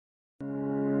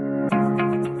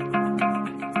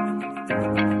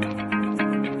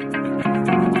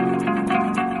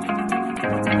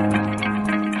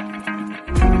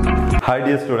Hi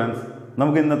dear students,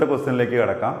 നമുക്ക് ഇന്നത്തെ ക്വസ്റ്റ്യനിലേക്ക്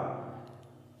കടക്കാം.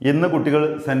 ഇന്ന് കുട്ടികൾ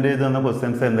സെൻഡ് ചെയ്തു തന്ന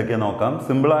ക്വസ്റ്റ്യൻസ് എന്തൊക്കെയാണ് നോക്കാം.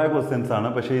 സിമ്പിൾ ആയ ക്വസ്റ്റ്യൻസ് ആണ്,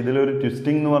 പക്ഷേ ഇതിലൊരു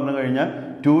ട്വിസ്റ്റിംഗ് എന്ന് പറഞ്ഞു കഴിഞ്ഞാൽ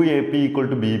 2AP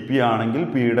 = BP ആണെങ്കിൽ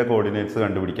പിയുടെ കോർഡിനേറ്റ്സ്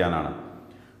കണ്ടുപിടിക്കാനാണ്.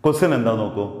 ക്വസ്റ്റ്യൻ എന്താ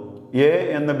നോക്കൂ. എ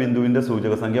എന്ന ബിന്ദുവിന്റെ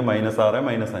സൂചക സംഖ്യ -6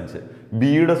 -5,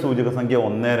 ബിയുടെ സൂചക സംഖ്യ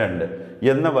 1 2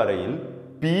 എന്ന വരയിൽ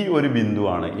പി ഒരു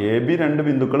ബിന്ദുവാണ്. എ ബി രണ്ട്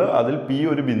ബിന്ദുക്കൾ, അതിൽ പി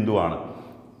ഒരു ബിന്ദുവാണ്.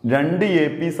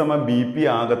 2AP = BP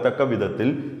ആകത്തക്ക വിധത്തിൽ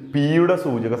പിയുടെ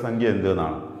സൂചക സംഖ്യ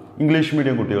എന്തെന്നാണ്. ഇംഗ്ലീഷ്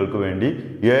മീഡിയം കുട്ടികൾക്ക് വേണ്ടി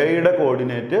എയുടെ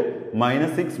കോർഡിനേറ്റ്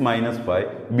 -6 -5,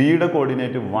 ബിയുടെ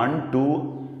കോർഡിനേറ്റ് 1 2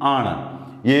 ആണ്.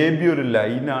 എ ബി ഒരു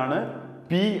ലൈനാണ്,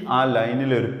 പി ആ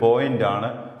ലൈനിലെ ഒരു പോയിന്റ് ആണ്.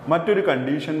 മറ്റൊരു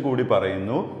കണ്ടീഷൻ കൂടി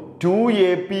പറയുന്നു,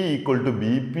 2AP =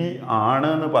 BP ആണ്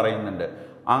എന്ന് പറയുന്നുണ്ട്.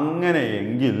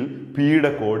 അങ്ങനെയെങ്കിൽ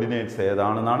പിയുടെ കോർഡിനേറ്റ്സ്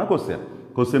ഏതാണെന്നാണ് ക്വസ്റ്റ്യൻ.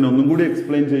 ക്വസ്റ്റ്യൻ ഒന്നും കൂടി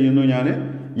എക്സ്പ്ലെയിൻ ചെയ്യുന്നു ഞാൻ.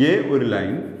 എ ഒരു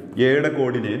ലൈൻ, എയുടെ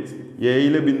കോർഡിനേറ്റ്സ്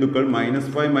എയിലെ ബിന്ദുക്കൾ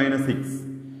 -5 -6,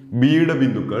 ബിയുടെ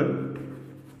ബിന്ദുക്കൾ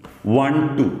 1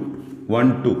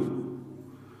 2.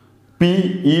 പി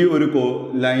ഈ ഒരു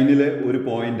ലൈനിലെ ഒരു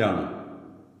പോയിന്റ് ആണ്.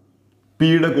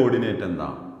 പിയുടെ കോർഡിനേറ്റ് എന്താ?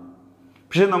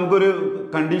 പക്ഷെ നമുക്കൊരു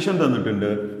കണ്ടീഷൻ തന്നിട്ടുണ്ട്,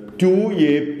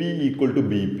 2AP =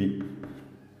 BP.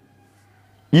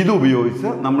 ഇത് ഉപയോഗിച്ച്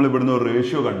നമ്മൾ ഇവിടുന്ന് ഒരു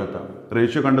റേഷ്യോ കണ്ടെത്താം.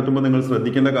 റേഷ്യോ കണ്ടെത്തുമ്പോൾ നിങ്ങൾ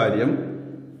ശ്രദ്ധിക്കേണ്ട കാര്യം,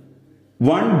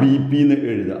 1 BP എന്ന്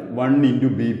എഴുതാം. 1 ×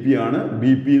 BP ആണ്.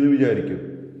 BP എന്ന് വിചാരിക്കും.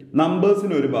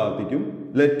 നമ്പേഴ്സിന് ഒരു ഭാഗത്തേക്കും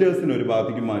ലെറ്റേഴ്സിന് ഒരു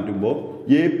ഭാഗത്തേക്കും മാറ്റുമ്പോൾ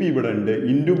AP ഇവിടെ ഉണ്ട്,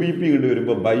 ഇൻറ്റു BP ഇങ്ങോട്ട്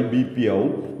വരുമ്പോൾ /BP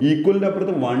ആവും. ഈക്വലിന്റെ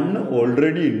അപ്പുറത്ത് 1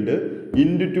 ഓൾറെഡി ഉണ്ട്, ×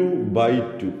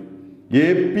 2/2.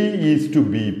 AP =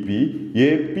 BP,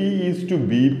 AP =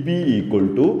 BP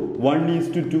 =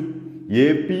 1:2.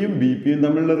 AP-യും BP-യും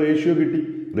തമ്മിലുള്ള റേഷ്യോ കിട്ടി.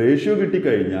 റേഷ്യോ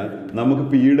കിട്ടിക്കഴിഞ്ഞാൽ നമുക്ക്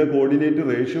പിയുടെ കോർഡിനേറ്റ്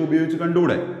റേഷ്യോ ഉപയോഗിച്ച്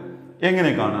കണ്ടുകൂടെ? എങ്ങനെ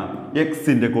കാണാം?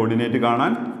 എക്സിന്റെ കോർഡിനേറ്റ്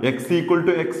കാണാൻ x =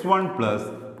 x1 +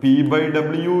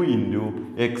 p/w ×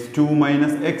 x2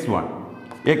 - x1.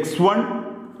 x1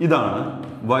 ഇതാണ്,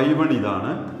 y1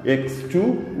 ഇതാണ്, x2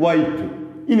 y2.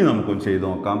 ഇനി നമുക്കൊന്ന് ചെയ്ത്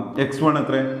നോക്കാം. x1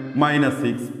 എത്ര?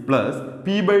 -6 +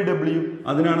 p/w.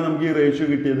 അതിനാണ് നമുക്ക് ഈ റേഷ്യോ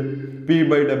കിട്ടിയത്.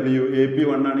 p/w, AP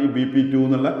 1 ആണ്, BP 2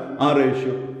 എന്നുള്ള ആ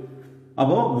റേഷ്യോ.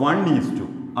 അപ്പോൾ 1:2.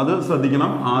 അത്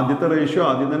ശ്രദ്ധിക്കണം, ആദ്യത്തെ റേഷ്യോ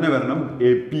ആദ്യം തന്നെ വരണം.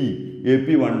 AP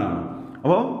 1 ആണ്.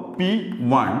 അപ്പോൾ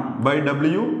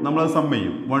P1/W നമ്മൾ സം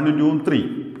ചെയ്യും. 1 2 3.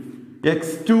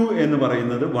 x2 എന്ന്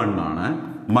പറയുന്നത് 1 ആണ്,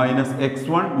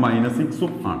 -x1 -6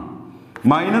 ആണ്.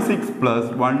 -6 +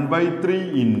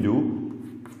 1/3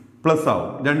 പ്ലസ് ആവും.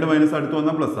 2 മൈനസ് അടുത്ത്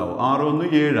വന്നാൽ പ്ലസ് ആവും. 6 1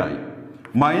 7 ആയി.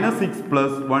 -6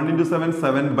 + 1 × 7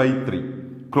 7/3.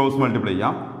 ക്രോസ് മൾട്ടിപ്ലൈ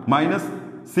ചെയ്യാം.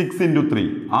 -6 × 3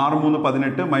 6 3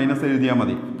 18, മൈനസ് എഴുതിയാൽ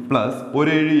മതി. പ്ലസ് 1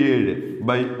 7 7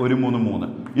 1 3 3.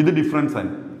 ഇത് ഡിഫറൻസ്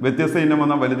ആണ്. വ്യത്യസ്ത ചിഹ്നം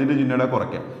വന്നാൽ വലുതിന്റെ ചിഹ്നയുടെ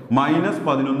കുറയ്ക്കാം.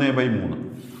 -11/3.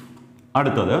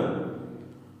 അടുത്തത്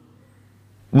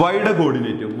വൈയുടെ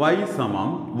coordinate y =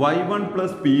 y1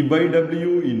 +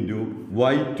 p/w ×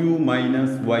 y2 -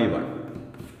 y1.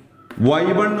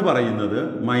 y1 എന്ന് പറയുന്നത്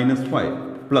 -5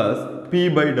 +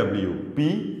 p/w. p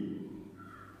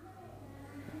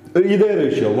ഇതേ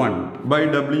റേഷ്യോ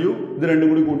 1/w, ഇത് രണ്ടും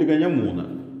കൂടി കൂട്ടിക്കഴിഞ്ഞാൽ 3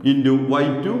 ×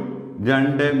 y2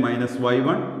 2 -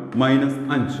 y1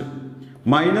 -5.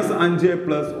 -5 +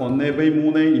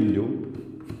 1/3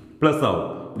 പ്ലസ് ആവും.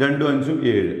 2 5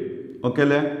 7. ഓക്കെ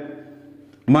അല്ലേ?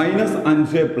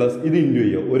 -5 പ്ലസ് ഇത് ഇൻറ്റു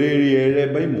ചെയ്യുക. 1 7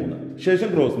 7/3. ശേഷം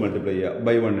ക്രോസ് മൾട്ടിപ്ലൈ ചെയ്യുക.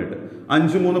 /1 ഇട്ട്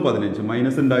 5 3 15.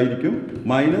 മൈനസ് ഉണ്ടായിരിക്കും.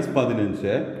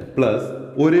 -15 പ്ലസ്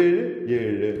 1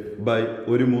 7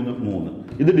 1 3 3.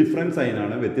 ഇത് ഡിഫറൻസ്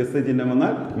സൈനാണ്. വ്യത്യസ്ത ചിഹ്നം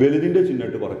വന്നാൽ വലുതിന്റെ ചിഹ്നം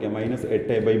ഇട്ട് കുറയ്ക്കാം.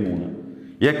 -8/3.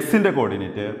 എക്സിന്റെ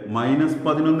കോർഡിനേറ്റ്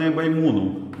 -11/3,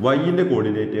 വൈന്റെ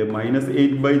കോർഡിനേറ്റ്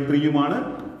 -8/3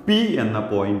 പി എന്ന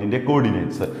പോയിന്റിന്റെ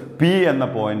കോർഡിനേറ്റ്സ്. പി എന്ന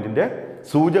പോയിന്റിന്റെ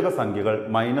സൂചക സംഖ്യകൾ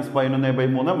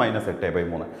 -11/3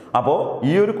 -8/3. അപ്പോൾ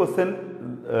ഈ ഒരു ക്വസ്റ്റ്യൻ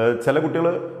ചില കുട്ടികൾ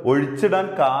ഒഴിച്ചിടാൻ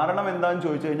കാരണം എന്താണെന്ന്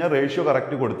ചോദിച്ചു കഴിഞ്ഞാൽ റേഷ്യോ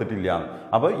കറക്റ്റ് കൊടുത്തിട്ടില്ല.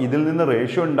 അപ്പോൾ ഇതിൽ നിന്ന്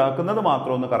റേഷ്യോ ഉണ്ടാക്കുന്നത്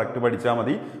മാത്രം ഒന്ന് കറക്റ്റ് പഠിച്ചാൽ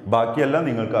മതി. ബാക്കിയെല്ലാം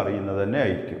നിങ്ങൾക്ക് അറിയുന്നത് തന്നെ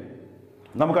ആയിരിക്കും.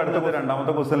 നമുക്ക് അടുത്ത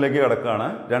രണ്ടാമത്തെ ക്വസ്റ്റ്യനിലേക്ക് കിടക്കുകയാണ്.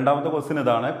 രണ്ടാമത്തെ ക്വസ്റ്റ്യൻ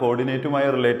ഇതാണ്. കോർഡിനേറ്റുമായി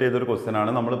റിലേറ്റ് ചെയ്തൊരു ക്വസ്റ്റ്യൻ ആണ്.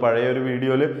 നമ്മൾ പഴയ ഒരു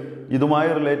വീഡിയോയിൽ ഇതുമായി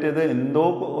റിലേറ്റ് ചെയ്ത് എന്തോ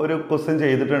ഒരു ക്വസ്റ്റ്യൻ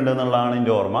ചെയ്തിട്ടുണ്ട് എന്നുള്ളതാണ്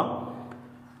എൻ്റെ ഓർമ്മ.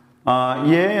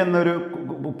 എ എന്നൊരു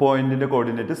പോയിന്റിന്റെ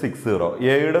കോർഡിനേറ്റ് 6 0.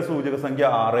 എയുടെ സൂചക സംഖ്യ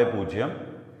 6 0.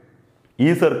 ഈ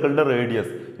സർക്കിളിന്റെ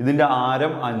റേഡിയസ്, ഇതിന്റെ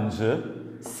ആരം 5,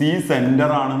 സി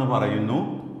സെന്റർ ആണെന്ന് പറയുന്നു.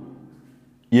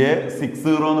 എ 6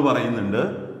 0 എന്ന് പറയുന്നുണ്ട്.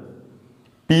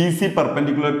 PC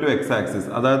perpendicular to x axis,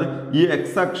 അതായത് ഈ x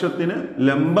അക്ഷത്തിന്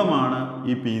ലംബമാണ്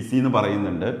ഈ PC എന്ന്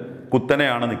പറയുന്നുണ്ട്.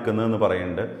 കുത്തനെയാണ് നിൽക്കുന്നതെന്ന്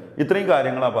പറയുന്നുണ്ട്. ഇത്രയും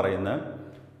കാര്യങ്ങളാണ് പറയുന്നത്.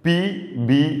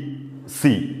 PBC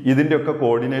ഇതിൻ്റെയൊക്കെ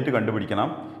കോർഡിനേറ്റ് കണ്ടുപിടിക്കണം.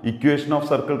 ഇക്വേഷൻ ഓഫ്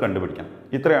സർക്കിൾ കണ്ടുപിടിക്കണം.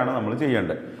 ഇത്രയാണ് നമ്മൾ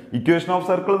ചെയ്യേണ്ടത്. ഇക്വേഷൻ ഓഫ്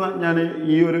സർക്കിൾ ഞാൻ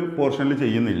ഈ ഒരു പോർഷനിൽ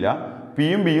ചെയ്യുന്നില്ല.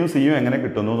 പിയും ബിയും സിയും എങ്ങനെ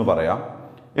കിട്ടുന്നു എന്ന് പറയാം.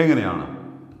 എങ്ങനെയാണ്?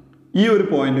 ഈ ഒരു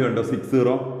പോയിന്റ് കണ്ടോ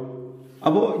 60.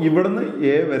 അപ്പോൾ ഇവിടുന്ന്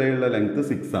എ വരെയുള്ള ലെങ്ത്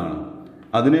 6 ആണ്.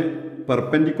 അതിന്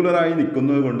പെർപെൻഡിക്കുലർ ആയി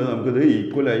നിൽക്കുന്നത് കൊണ്ട് നമുക്കിത്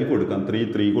ഈക്വലായി കൊടുക്കാം. 3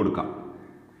 3 കൊടുക്കാം.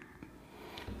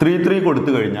 3 3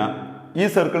 കൊടുത്തു കഴിഞ്ഞാൽ ഈ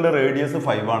സർക്കിളിന്റെ റേഡിയസ്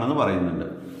 5 ആണെന്ന് പറയുന്നുണ്ട്.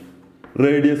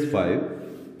 റേഡിയസ്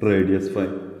 5.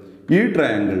 ഈ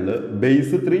ട്രയാങ്കിളിൽ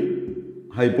ബേസ് 3,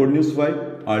 ഹൈപ്പോട്ടന്യൂസ് 5,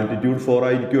 ആൾട്ടിറ്റ്യൂഡ് 4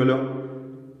 ആയിരിക്കുമല്ലോ.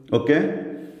 ഓക്കെ.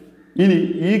 ഇനി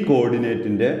ഈ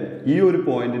കോർഡിനേറ്റിന്റെ ഈ ഒരു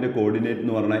പോയിന്റിന്റെ കോർഡിനേറ്റ്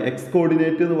എന്ന് പറഞ്ഞാൽ എക്സ്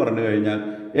കോർഡിനേറ്റ് എന്ന് പറഞ്ഞു കഴിഞ്ഞാൽ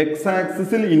എക്സ്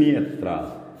ആക്സിസിൽ ഇനി എത്ര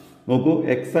നോക്കൂ.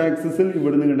 എക്സ് ആക്സിസിൽ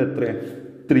ഇവിടെ നിങ്ങളുടെ എത്ര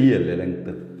 3 അല്ലേ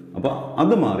ലെങ്ത്. അപ്പൊ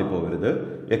അത് മാറിപ്പോകരുത്.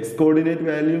 എക്സ് കോർഡിനേറ്റ്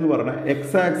വാല്യൂ എന്ന് പറഞ്ഞാൽ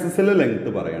എക്സ് ആക്സിസിലെ ലെങ്ത്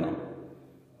പറയണം.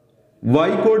 വൈ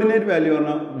കോർഡിനേറ്റ് വാല്യൂ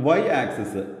പറഞ്ഞാൽ വൈ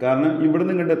ആക്സിസ്. കാരണം ഇവിടെ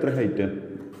നിങ്ങളുടെ എത്ര ഹൈറ്റ്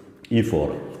ഈ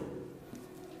 4.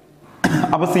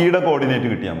 അപ്പൊ സിയുടെ കോർഡിനേറ്റ്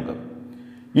കിട്ടി നമുക്ക്.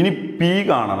 ഇനി പി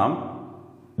കാണണം,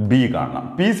 ബി കാണണം.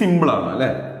 പി സിമ്പിൾ ആണ്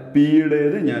അല്ലെ.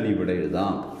 പിയുടേത് ഞാൻ ഇവിടെ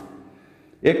എഴുതാം.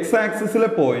 എക്സ് ആക്സിസിലെ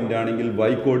പോയിന്റ് ആണെങ്കിൽ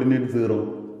വൈ കോർഡിനേറ്റ് 0.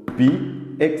 പി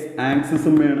എക്സ്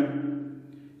ആക്സിസും വേണം.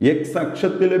 എക്സ്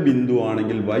അക്ഷത്തിലെ ബിന്ദു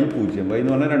ആണെങ്കിൽ വൈ 0. വൈ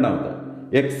എന്ന് പറഞ്ഞാൽ രണ്ടാമത്തെ.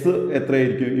 എക്സ്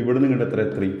എത്രയായിരിക്കും? ഇവിടെ നിങ്ങളുടെ എത്ര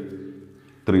 3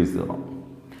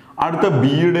 അടുത്ത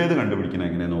ബിയുടേത് കണ്ടുപിടിക്കണം.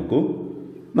 എങ്ങനെ നോക്കൂ.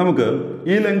 നമുക്ക്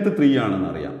ഈ ലെങ്ത് 3 ആണെന്ന്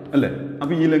അറിയാം അല്ലേ.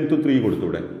 അപ്പൊ ഈ ലെങ്ത് 3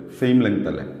 കൊടുത്തൂടെ? സെയിം ലെങ്ത്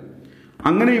അല്ലേ.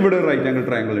 അങ്ങനെ ഇവിടെ റൈറ്റ് ആംഗിൾ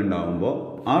ട്രയാങ്കിൾ ഉണ്ടാവുമ്പോൾ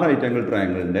ആ റൈറ്റ് ആംഗിൾ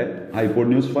ട്രയാങ്കിളിന്റെ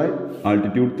ഹൈപ്പോട്ടന്യൂസ് 5,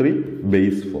 ആൾട്ടിറ്റ്യൂഡ് 3,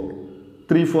 ബേസ് 4.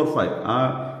 3 4 5 ആ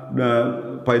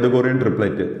പൈതഗോറിയൻ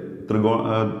ട്രിപ്ലറ്റ്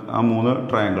ആ 3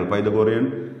 ട്രയാങ്കിൾ പൈതഗോറിയൻ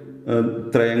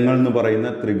ത്രയങ്ങൾ എന്ന് പറയുന്ന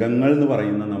ത്രികങ്ങൾ എന്ന്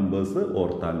പറയുന്ന നമ്പേഴ്സ്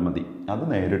ഓർത്താൽ മതി. അത്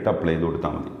നേരിട്ട് അപ്ലൈ ചെയ്ത്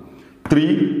കൊടുത്താൽ മതി.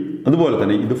 3 അതുപോലെ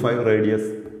തന്നെ ഇത് 5 റേഡിയസ്,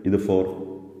 ഇത് 4.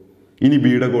 ഇനി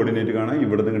ബിയുടെ കോർഡിനേറ്റ് കാണാം.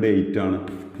 ഇവിടെ നിങ്ങളുടെ 8 ആണ്.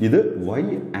 ഇത് വൈ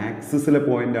ആക്സിസിലെ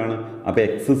പോയിന്റ് ആണ്. അപ്പൊ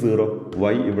എക്സ് 0,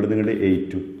 വൈ ഇവിടെ നിങ്ങളുടെ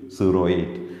 8 0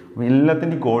 8. അപ്പൊ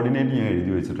എല്ലാത്തിൻ്റെ കോർഡിനേറ്റ് ഞാൻ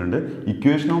എഴുതി വെച്ചിട്ടുണ്ട്.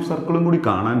 ഇക്വേഷൻ ഓഫ് സർക്കിളും കൂടി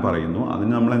കാണാൻ പറയുന്നു.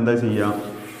 അതിന് നമ്മൾ എന്താ ചെയ്യാം?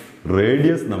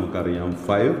 റേഡിയസ് നമുക്കറിയാം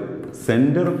 5,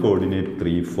 സെന്റർ കോർഡിനേറ്റ്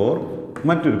 3 4,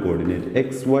 മറ്റൊരു കോർഡിനേറ്റ്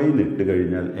എക്സ് വൈ ഇട്ട്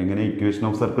കഴിഞ്ഞാൽ എങ്ങനെ ഇക്വേഷൻ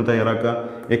ഓഫ് സർക്കിൾ തയ്യാറാക്കുക?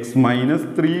 X minus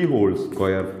 3 whole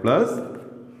square plus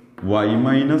y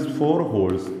minus 4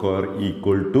 whole square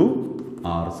equal to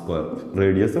r square.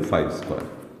 Radius 5 square.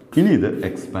 ഇനി ഇത്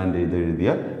എക്സ്പാൻഡ് ചെയ്ത് എഴുതിയ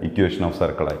ഇക്വേഷൻ ഓഫ്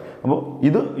സർക്കിളായി. അപ്പോൾ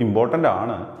ഇത് ഇമ്പോർട്ടൻ്റ്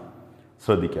ആണ്,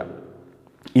 ശ്രദ്ധിക്കാം.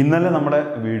 ഇന്നലെ നമ്മുടെ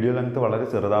വീഡിയോ ലെങ്ത് വളരെ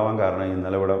ചെറുതാവാൻ കാരണം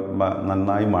ഇന്നലെ ഇവിടെ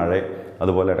നന്നായി മഴ,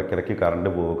 അതുപോലെ ഇടയ്ക്കിടയ്ക്ക് കറണ്ട്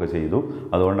പോവുകയൊക്കെ ചെയ്തു.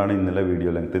 അതുകൊണ്ടാണ് ഇന്നലെ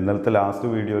വീഡിയോ ലെങ്ത്. ഇന്നലത്തെ ലാസ്റ്റ്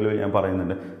വീഡിയോയിൽ ഞാൻ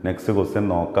പറയുന്നുണ്ട് നെക്സ്റ്റ് ക്വസ്റ്റ്യൻ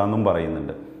നോക്കാമെന്നും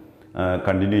പറയുന്നുണ്ട്.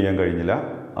 കണ്ടിന്യൂ ചെയ്യാൻ കഴിഞ്ഞില്ല.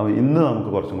 അപ്പോൾ ഇന്ന്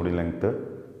നമുക്ക് കുറച്ചും കൂടി ലെങ്ത്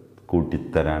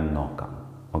കൂട്ടിത്തരാൻ നോക്കാം.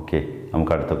 ഓക്കെ,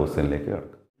 നമുക്ക് അടുത്ത ക്വസ്റ്റ്യനിലേക്ക്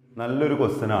കിടക്കാം. നല്ലൊരു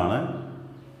ക്വസ്റ്റ്യനാണ്.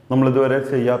 നമ്മളിതുവരെ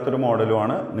ചെയ്യാത്തൊരു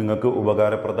മോഡലുമാണ്. നിങ്ങൾക്ക്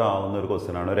ഉപകാരപ്രദമാവുന്ന ഒരു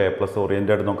ക്വസ്റ്റ്യനാണ്. ഒരു A+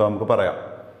 ഓറിയൻറ്റഡ് എന്നൊക്കെ നമുക്ക് പറയാം.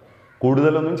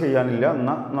 കൂടുതലൊന്നും ചെയ്യാനില്ല,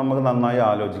 എന്നാൽ നമുക്ക് നന്നായി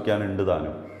ആലോചിക്കാനുണ്ട്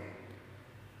താനും.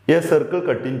 A circle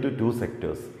cut in to 2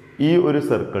 sectors. ഈ ഒരു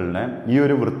സർക്കിളിനെ, ഈ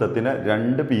ഒരു വൃത്തത്തിനെ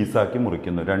 2 പീസാക്കി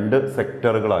മുറിക്കുന്നു. 2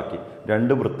 സെക്ടറുകളാക്കി,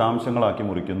 2 വൃത്താംശങ്ങളാക്കി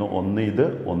മുറിക്കുന്നു. ഒന്ന് ഇത്,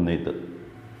 ഒന്ന് ഇത്.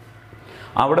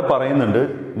 അവിടെ പറയുന്നുണ്ട്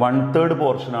 1/3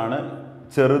 പോർഷനാണ്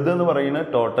ചെറുത് എന്ന് പറയുന്നത്.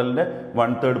 ടോട്ടലിന്റെ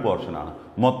 1/3 പോർഷനാണ്.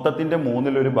 മൊത്തത്തിന്റെ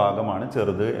 1/3 ഭാഗമാണ്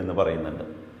ചെറുത് എന്ന് പറയുന്നുണ്ട്.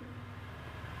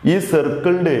 ഈ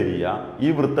സർക്കിളിന്റെ ഏരിയ, ഈ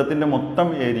വൃത്തത്തിന്റെ മൊത്തം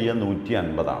ഏരിയ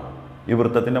 150 ആണ്. ഈ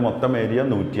വൃത്തത്തിന്റെ മൊത്തം ഏരിയ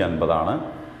 150 ആണ്.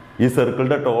 ഈ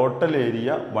സർക്കിളിന്റെ ടോട്ടൽ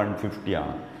ഏരിയ 150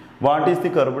 ആണ്. What is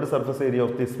the curved surface area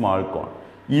of the small കോൺ?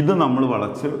 ഇത് നമ്മൾ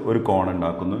വളച്ച് ഒരു കോൺ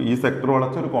ഉണ്ടാക്കുന്നു. ഈ സെക്ടർ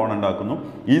വളച്ച് ഒരു കോൺ ഉണ്ടാക്കുന്നു.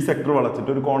 ഈ സെക്ടർ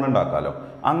വളച്ചിട്ട് ഒരു കോൺ ഉണ്ടാക്കാമല്ലോ.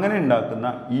 അങ്ങനെ ഉണ്ടാക്കുന്ന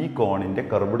ഈ കോണിന്റെ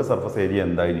കർവ്ഡ് സർഫസ് ഏരിയ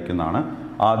എന്തായിരിക്കും എന്നാണ്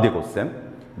ആദ്യ ക്വസ്റ്റ്യൻ.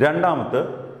 രണ്ടാമത്തെ,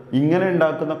 ഇങ്ങനെ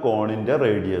ഉണ്ടാക്കുന്ന കോണിന്റെ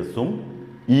റേഡിയസും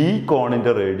ഈ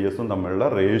കോണിന്റെ റേഡിയസും തമ്മിലുള്ള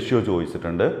റേഷ്യോ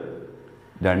ചോദിച്ചിട്ടുണ്ട്.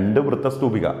 2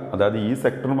 വൃത്തസ്തൂപിക, അതായത് ഈ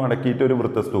സെക്ടർ മടക്കിയിട്ട് ഒരു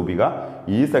വൃത്തസ്തൂപിക,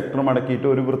 ഈ സെക്ടർ മടക്കിയിട്ട്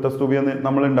ഒരു വൃത്തസ്തൂപിക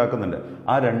നമ്മൾ ഉണ്ടാക്കുന്നുണ്ട്.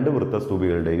 ആ 2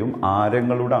 വൃത്തസ്തൂപികളുടെയും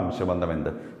ആരങ്ങളുടെ അംശബന്ധം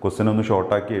എന്ത്? ക്വസ്റ്റ്യൻ ഒന്ന്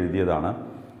ഷോർട്ടാക്കി എഴുതിയതാണ്.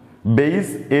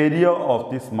 Base area of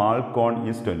the small cone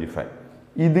is 25.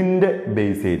 ഇതിന്റെ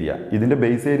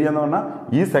ബേസ് ഏരിയ എന്ന് പറഞ്ഞാൽ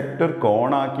ഈ സെക്ടർ കോൺ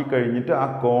ആക്കി കഴിഞ്ഞിട്ട് ആ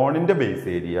കോണിന്റെ ബേസ്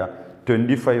ഏരിയ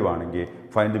 25 ആണെങ്കിൽ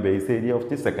find the base area of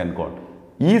the second കോൺ.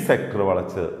 ഈ സെക്ടർ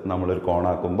വളച്ച് നമ്മളൊരു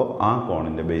കോണാക്കുമ്പോൾ ആ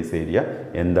കോണിന്റെ ബേസ് ഏരിയ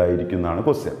എന്തായിരിക്കും എന്നാണ്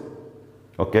ക്വസ്റ്റ്യൻ.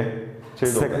 ഓക്കെ,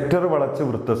 സെക്ടർ വളച്ച്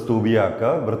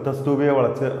വൃത്തസ്തൂപിയാക്കുക, വൃത്തസ്തൂപിയെ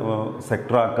വളച്ച്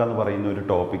സെക്ടർ ആക്കുക എന്ന് പറയുന്ന ഒരു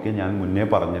ടോപ്പിക്ക് ഞാൻ മുന്നേ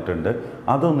പറഞ്ഞിട്ടുണ്ട്.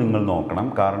 അത് നിങ്ങൾ നോക്കണം.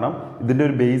 കാരണം ഇതിൻ്റെ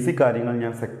ഒരു ബേസിക് കാര്യങ്ങൾ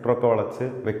ഞാൻ സെക്ടറൊക്കെ വളച്ച്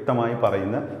വ്യക്തമായി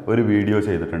പറയുന്ന ഒരു വീഡിയോ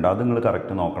ചെയ്തിട്ടുണ്ട്. അത് നിങ്ങൾ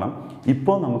കറക്റ്റ് നോക്കണം.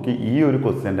 ഇപ്പോൾ നമുക്ക് ഈ ഒരു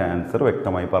ക്വസ്റ്റ്യൻ്റെ ആൻസർ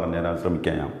വ്യക്തമായി പറഞ്ഞുതരാൻ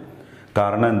ശ്രമിക്കാം ഞാൻ.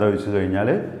 കാരണം എന്താ വെച്ച് കഴിഞ്ഞാൽ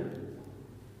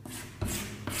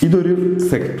ഇതൊരു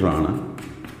സെക്ടറാണ്.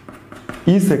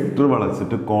 ഈ സെക്ടർ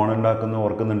വളച്ചിട്ട് കോൺ ഉണ്ടാക്കുന്ന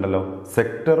ഓർക്കുന്നുണ്ടല്ലോ.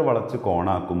 സെക്ടർ വളച്ച്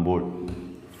കോണാക്കുമ്പോൾ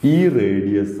ഈ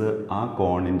റേഡിയസ് ആ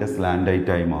കോണിൻ്റെ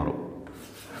സ്ലാൻഡൈറ്റായി മാറും.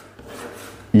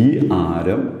 ഈ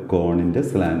ആരം കോണിൻ്റെ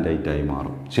സ്ലാൻഡൈറ്റായി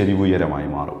മാറും, ചെരിവുയരമായി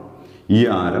മാറും. ഈ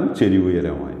ആരം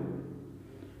ചെരിവുയരമായി.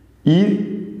 ഈ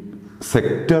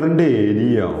സെക്ടറിൻ്റെ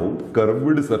ഏരിയയാവും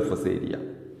കർവ്ഡ് സർഫസ് ഏരിയ.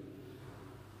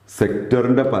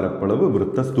 സെക്ടറിൻ്റെ പരപ്പളവ്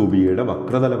വൃത്തസ്തൂപികയുടെ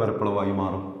വക്രതല പരപ്പളവായി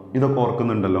മാറും. ഇതൊക്കെ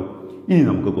ഓർക്കുന്നുണ്ടല്ലോ. ഇനി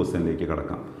നമുക്ക് ക്വസ്റ്റ്യനിലേക്ക്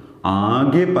കടക്കാം.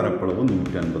 ആകെ പരപ്പളവ്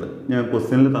 150. ഞാൻ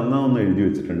ക്വസ്റ്റ്യനിൽ തന്നതൊന്ന് എഴുതി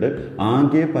വെച്ചിട്ടുണ്ട്.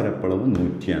 ആകെ പരപ്പളവ്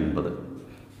 150.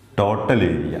 Total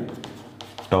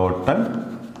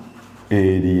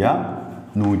area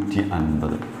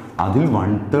 150. അതിൽ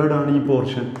 1/3 ആണ് ഈ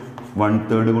പോർഷൻ.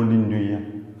 1/3 കൊണ്ട് ഇൻറ്റു ചെയ്യാം.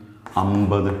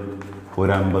 50,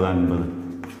 ഒരു 50.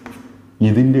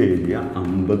 ഇതിൻ്റെ ഏരിയ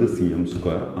 50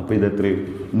 cm². അപ്പോൾ ഇത് എത്രയും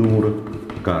 100.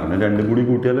 കാരണം രണ്ടും കൂടി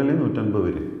കൂട്ടിയാലല്ലേ 150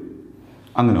 വരും.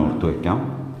 അങ്ങനെ ഓർത്ത് വയ്ക്കാം.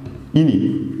 ഇനി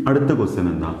അടുത്ത ക്വസ്റ്റ്യൻ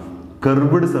എന്താ?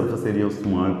 Curved surface area of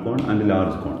small cone and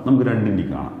large കോൺ. നമുക്ക് രണ്ടിൻ്റെ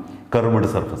കാണാം. കർവ്ഡ്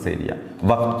സർഫസ് ഏരിയ,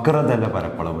 വക്രതല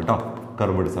പരപ്പളവ് കേട്ടോ.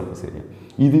 കർവ്ഡ് സർഫസ് ഏരിയ,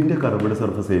 ഇതിൻ്റെ കർവ്ഡ്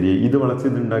സർഫസ് ഏരിയ ഇത് വളച്ച്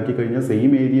ഇത് ഉണ്ടാക്കി കഴിഞ്ഞാൽ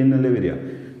സെയിം ഏരിയ എന്നല്ലേ വരിക.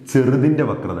 ചെറുതിൻ്റെ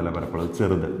വക്രതല പരപ്പളവ്,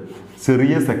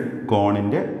 ചെറിയ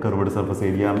കോണിൻ്റെ കർവ്ഡ് സർഫസ്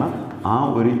ഏരിയ പറഞ്ഞാൽ ആ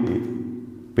ഒരു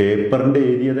പേപ്പറിൻ്റെ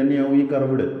ഏരിയ തന്നെയാവും ഈ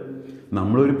കർവ്ഡ്.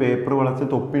 നമ്മളൊരു പേപ്പർ വളച്ച്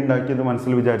തൊപ്പി ഉണ്ടാക്കിയത്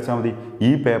മനസ്സിൽ വിചാരിച്ചാൽ മതി. ഈ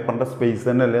പേപ്പറിൻ്റെ സ്പേസ്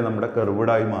തന്നെയല്ലേ നമ്മുടെ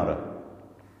കർവ്ഡായി മാറുക,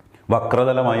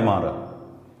 വക്രതലമായി മാറുക.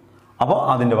 അപ്പോൾ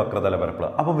അതിൻ്റെ വക്രതല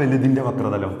പരപ്പളവ്. അപ്പോൾ വലുതിൻ്റെ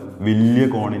വക്രതലം, വലിയ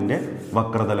കോണിൻ്റെ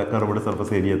വക്രതല കർവ്ഡ്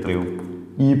സർഫസ് ഏരിയ എത്രയോ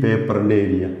ഈ പേപ്പറിൻ്റെ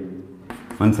ഏരിയ.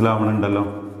 മനസ്സിലാവണുണ്ടല്ലോ.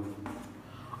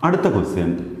 അടുത്ത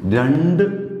ക്വസ്റ്റ്യൻ, രണ്ട്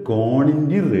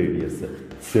കോണിൻ്റെ റേഡിയസ്,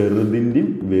 ചെറുതിൻ്റെയും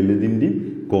വലുതിൻ്റെയും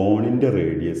കോണിൻ്റെ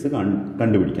റേഡിയസ്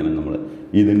കണ്ടുപിടിക്കണം നമ്മൾ.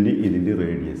 ഇതിൻ്റെ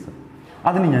റേഡിയസ്.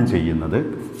 അതിന് ഞാൻ ചെയ്യുന്നത്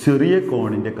ചെറിയ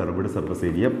കോണിൻ്റെ കർവ്ഡ് സർഫസ്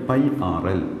ഏരിയ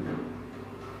πRL,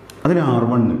 അതിന്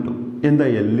R1 കിട്ടും. എന്താ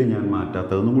L ഞാൻ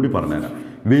മാറ്റാത്തതെന്നും കൂടി പറഞ്ഞുതരാം.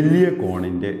 വലിയ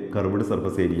കോണിൻ്റെ curved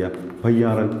surface area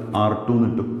πRL R2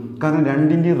 കിട്ടും. കാരണം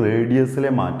രണ്ടിൻ്റെ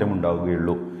റേഡിയസിലെ മാറ്റം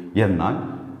ഉണ്ടാവുകയുള്ളൂ. എന്നാൽ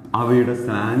അവയുടെ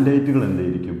സ്ലാൻഡൈറ്റുകൾ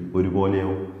എന്തായിരിക്കും?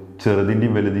 ഒരുപോലെയാവും.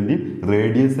 ചെറുതിൻ്റെയും വലുതിൻ്റെയും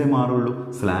റേഡിയസേ മാറുള്ളൂ.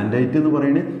 സ്ലാൻഡൈറ്റ് എന്ന്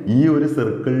പറയുന്നത് ഈ ഒരു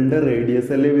സർക്കിളിൻ്റെ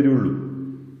റേഡിയസ് അല്ലേ വരുള്ളൂ.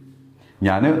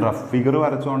 ഞാൻ റഫ് ഫിഗർ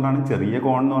വരച്ചുകൊണ്ടാണ് ചെറിയ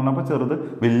കോൺ എന്ന് പറഞ്ഞപ്പോൾ ചെറുത്,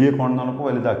 വലിയ കോൺ എന്ന് പറഞ്ഞപ്പോൾ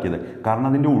വലുതാക്കിയത്. കാരണം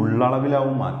അതിൻ്റെ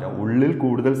ഉള്ളളവിലാവും മാറ്റം. ഉള്ളിൽ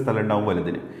കൂടുതൽ സ്ഥലം ഉണ്ടാവും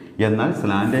വലുതിന്. എന്നാൽ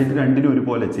സ്ലാൻഡൈറ്റ് രണ്ടിനും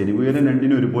ഒരുപോലെ, ചെരിവുയരം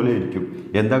രണ്ടിനും ഒരുപോലെ ആയിരിക്കും.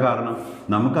 എന്താ കാരണം?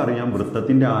 നമുക്കറിയാം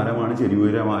വൃത്തത്തിൻ്റെ ആരമാണ്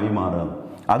ചെരിവുയരമായി മാറുക.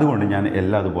 അതുകൊണ്ട് ഞാൻ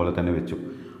എല്ലാം അതുപോലെ തന്നെ വെച്ചു.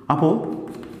 അപ്പോൾ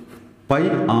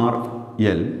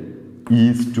πRL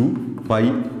ഈസ് ടു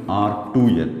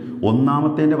πR2L.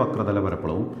 ഒന്നാമത്തേൻ്റെ വക്രതല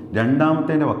പരപ്പളവും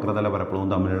രണ്ടാമത്തേൻ്റെ വക്രതല പരപ്പളവും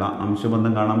തമ്മിലുള്ള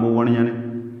അംശബന്ധം കാണാൻ പോവുകയാണ് ഞാൻ.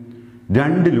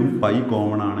 രണ്ടിലും π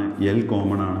കോമൺ ആണ്, L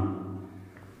കോമൺ ആണ്.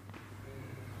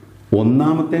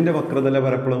 ഒന്നാമത്തേൻ്റെ വക്രതല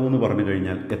പരപ്പളവ് എന്ന് പറഞ്ഞു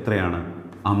കഴിഞ്ഞാൽ എത്രയാണ്?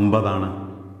 50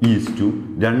 ഈസ് ടു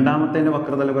രണ്ടാമത്തേൻ്റെ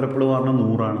വക്രതല പരപ്പളവ് പറഞ്ഞാൽ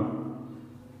 100.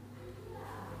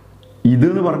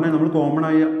 ഇതെന്ന് പറഞ്ഞാൽ നമ്മൾ കോമൺ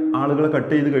ആയ ആളുകളെ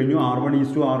കട്ട് ചെയ്ത് കഴിഞ്ഞു. R1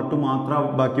 ഈസ് ടു R2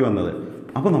 മാത്രമാണ് ബാക്കി വന്നത്.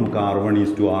 അപ്പോൾ നമുക്ക് R1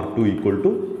 is to R2 equal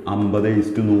to 50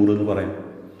 is to 100 എന്ന് പറയാം.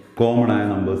 കോമൺ ആയ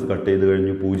നമ്പേഴ്സ് കട്ട് ചെയ്ത്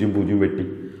കഴിഞ്ഞു. 0 0 വെട്ടി.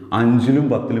 5ലും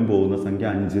 10ലും പോകുന്ന സംഖ്യ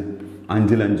 5.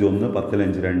 5ൽ 5 1, 10ൽ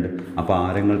 5 2. അപ്പോൾ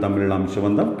ആരങ്ങൾ തമ്മിലുള്ള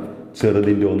അംശബന്ധം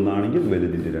ചെറുതിൻ്റെ 1 ആണെങ്കിൽ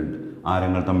വലുതിൻ്റെ 2.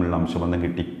 ആരങ്ങൾ തമ്മിലുള്ള അംശബന്ധം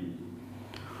കിട്ടി.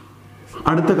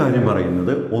 അടുത്ത കാര്യം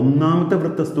പറയുന്നത് ഒന്നാമത്തെ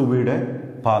വൃത്തസ്തൂപിയുടെ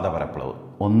പാദപരപ്പളവ്.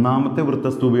 ഒന്നാമത്തെ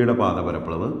വൃത്തസ്തൂപിയുടെ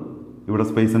പാദപരപ്പളവ്, ഇവിടെ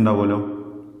സ്പേസ് ഉണ്ടാവുമല്ലോ,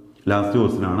 ലാസ്റ്റ്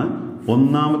ക്വസ്റ്റ്യനാണ്.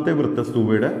 ഒന്നാമത്തെ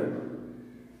വൃത്തസ്തൂപിയുടെ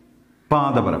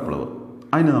പാദപരപ്പളവ്,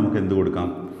 അതിന് നമുക്ക് എന്ത് കൊടുക്കാം?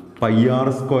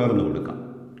 πR² എന്ന് കൊടുക്കാം.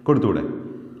 കൊടുത്തൂടെ?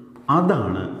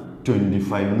 അതാണ്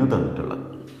 25 എന്ന് തന്നിട്ടുള്ളത്.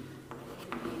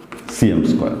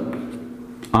 cm².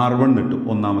 R1 കിട്ടും.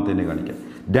 ഒന്നാമത്തേനെ കാണിക്കാം.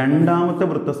 രണ്ടാമത്തെ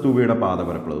വൃത്തസ്തൂപിയുടെ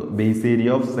പാദപരപ്പളവ്, ബേസ് ഏരിയ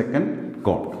ഓഫ് സെക്കൻഡ്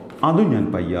കോൺ, അതും ഞാൻ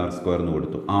πR² എന്ന്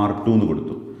കൊടുത്തു. R2 എന്ന്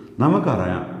കൊടുത്തു.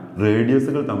 നമുക്കറിയാം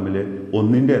റേഡിയസുകൾ തമ്മിൽ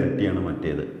ഒന്നിൻ്റെ ഇരട്ടിയാണ്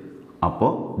മറ്റേത്.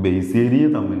 അപ്പോൾ ബേസ് ഏരിയ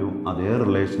തമ്മിലും അതേ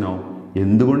റിലേഷനാവും.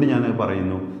 എന്തുകൊണ്ട് ഞാൻ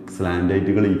പറയുന്നു?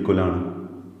 സ്ലാൻഡൈറ്റുകൾ ഈക്വലാണ്.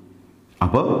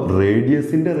 അപ്പോൾ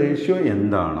റേഡിയസിൻ്റെ റേഷ്യോ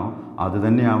എന്താണോ അത്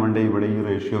തന്നെ ആവണ്ടേ ഇവിടെ ഈ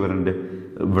റേഷ്യോ വരണ്ടേ.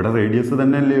 ഇവിടെ റേഡിയസ്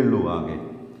തന്നെയല്ലേ ഉള്ളൂ ആകെ.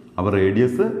 അപ്പോൾ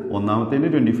റേഡിയസ് ഒന്നാമത്തേൻ്റെ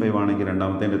 25 ആണെങ്കിൽ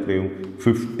രണ്ടാമത്തേൻ്റെ എത്രയും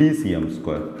 50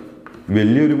 cm².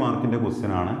 വലിയൊരു മാർക്കിൻ്റെ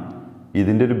ക്വസ്റ്റ്യൻ ആണ്.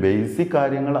 ഇതിൻ്റെ ഒരു ബേസിക്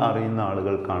കാര്യങ്ങൾ അറിയുന്ന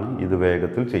ആളുകൾക്കാണ് ഇത്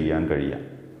വേഗത്തിൽ ചെയ്യാൻ കഴിയുക.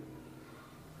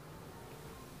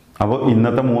 അപ്പോൾ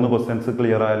ഇന്നത്തെ 3 ക്വസ്റ്റ്യൻസ്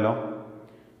ക്ലിയർ ആയല്ലോ.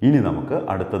 ഇനി നമുക്ക്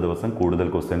അടുത്ത ദിവസം കൂടുതൽ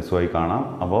ക്വസ്റ്റ്യൻസുമായി കാണാം.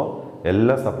 അപ്പോൾ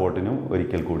എല്ലാ സപ്പോർട്ടിനും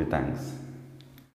ഒരിക്കൽ കൂടി താങ്ക്സ്.